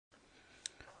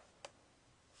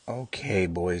Okay,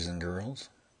 boys and girls,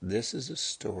 this is a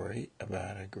story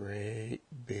about a great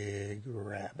big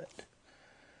rabbit.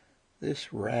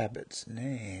 This rabbit's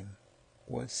name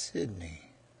was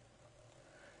Sydney,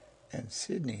 and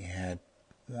Sydney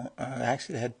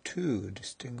actually had two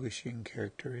distinguishing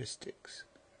characteristics: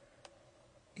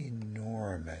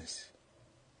 enormous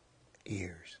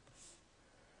ears.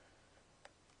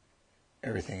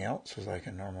 Everything else was like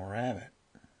a normal rabbit.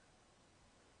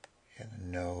 He had a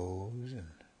nose and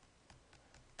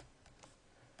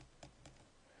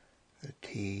the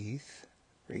teeth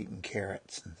for eating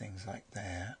carrots and things like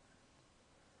that.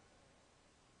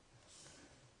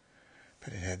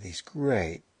 But it had these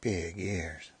great big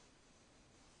ears.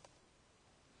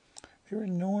 They were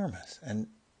enormous, and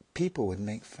people would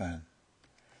make fun.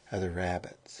 Other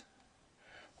rabbits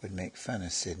would make fun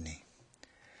of Sydney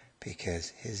because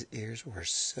his ears were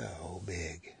so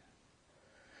big.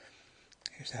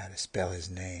 Here's how to spell his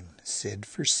name. Sid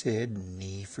for Sid,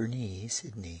 knee for knee,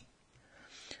 Sydney.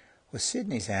 Well,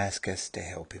 Sydney's asked us to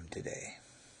help him today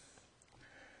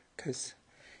because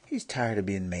he's tired of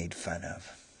being made fun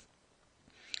of.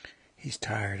 He's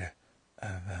tired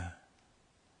of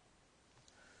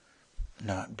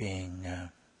not being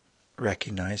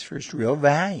recognized for his real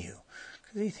value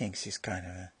because he thinks he's kind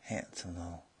of a handsome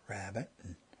little rabbit.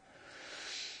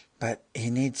 But he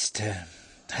needs to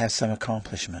have some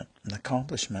accomplishment. And the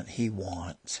accomplishment he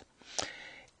wants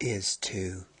is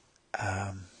to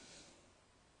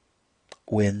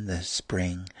win the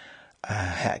spring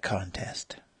hat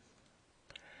contest.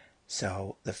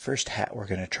 So the first hat we're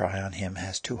going to try on him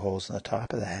has two holes in the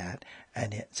top of the hat,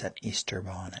 and it's an Easter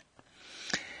bonnet.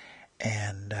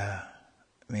 And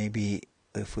maybe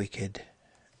if we could...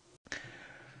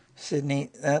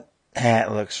 Sydney, that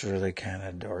hat looks really kind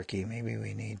of dorky. Maybe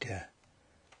we need to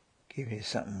give you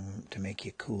something to make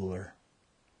you cooler.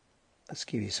 Let's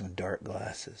give you some dark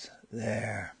glasses.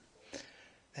 There.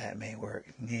 That may work.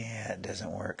 Yeah, it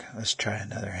doesn't work. Let's try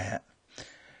another hat.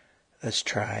 Let's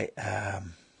try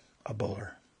a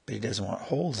bowler. But he doesn't want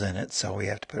holes in it, so we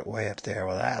have to put it way up there.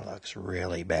 Well, that looks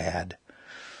really bad.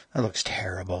 That looks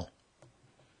terrible.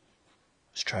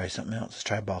 Let's try something else. Let's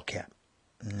try a ball cap.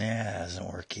 Nah, that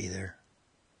doesn't work either.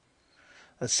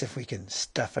 Let's see if we can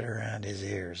stuff it around his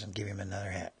ears and give him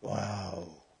another hat. Wow.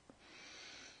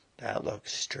 That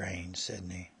looks strange,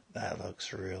 Sydney. That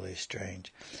looks really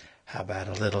strange. How about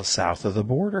a little south of the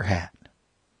border hat?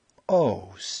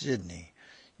 Oh, Sydney.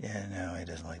 Yeah, no, he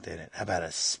doesn't like that. How about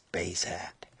a space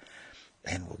hat?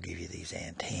 And we'll give you these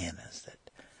antennas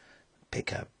that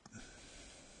pick up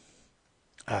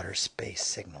outer space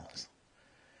signals.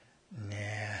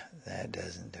 Nah, that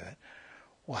doesn't do it.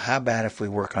 Well, how about if we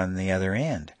work on the other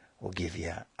end? We'll give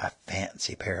you a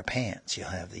fancy pair of pants. You'll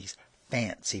have these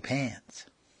fancy pants.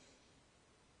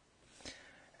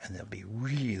 And they'll be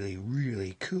really,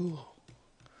 really cool.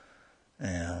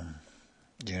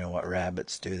 Do you know what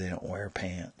rabbits do? They don't wear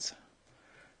pants.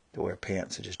 They wear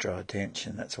pants to just draw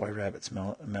attention. That's why rabbits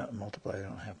multiply. They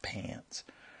don't have pants.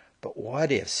 But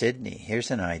what if, Sydney,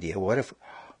 here's an idea. What if,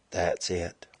 that's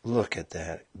it. Look at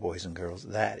that, boys and girls.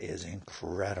 That is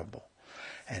incredible.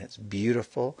 And it's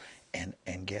beautiful. And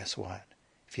guess what?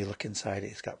 If you look inside,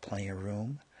 it's got plenty of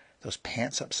room. Those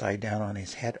pants upside down on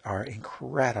his head are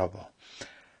incredible.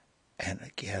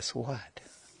 And guess what?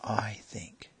 I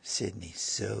think Sydney's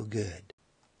so good.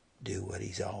 Do what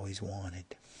he's always wanted.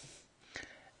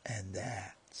 And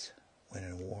that's win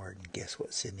an award. And guess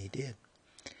what Sydney did?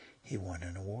 He won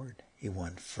an award. He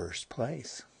won first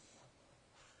place.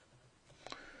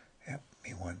 Yep,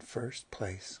 he won first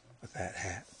place with that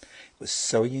hat. It was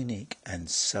so unique and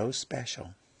so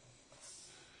special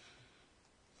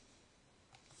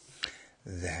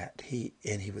that he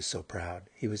was so proud.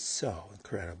 He was so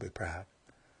incredibly proud.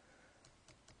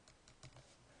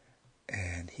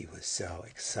 And he was so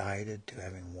excited to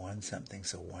having won something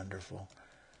so wonderful.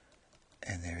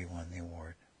 And there he won the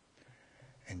award.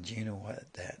 And do you know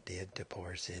what that did to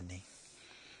poor Sydney?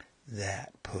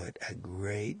 That put a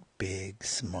great big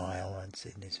smile on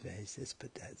Sydney's face.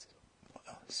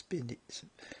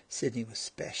 Sydney was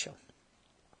special.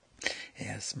 He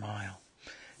had a smile.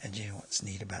 And do you know what's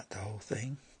neat about the whole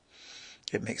thing?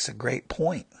 It makes a great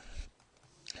point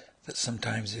that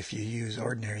sometimes if you use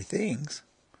ordinary things,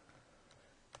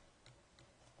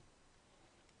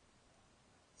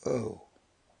 oh,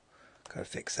 gotta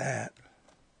fix that.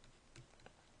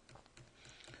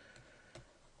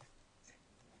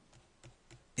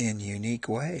 In unique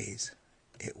ways,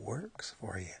 it works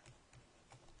for you.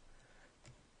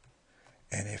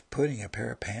 And if putting a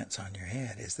pair of pants on your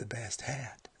head is the best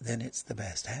hat, then it's the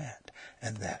best hat.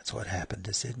 And that's what happened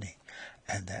to Sydney.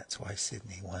 And that's why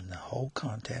Sydney won the whole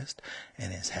contest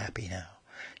and is happy now.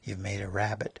 You've made a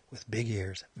rabbit with big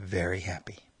ears very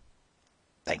happy.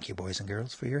 Thank you, boys and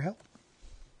girls, for your help.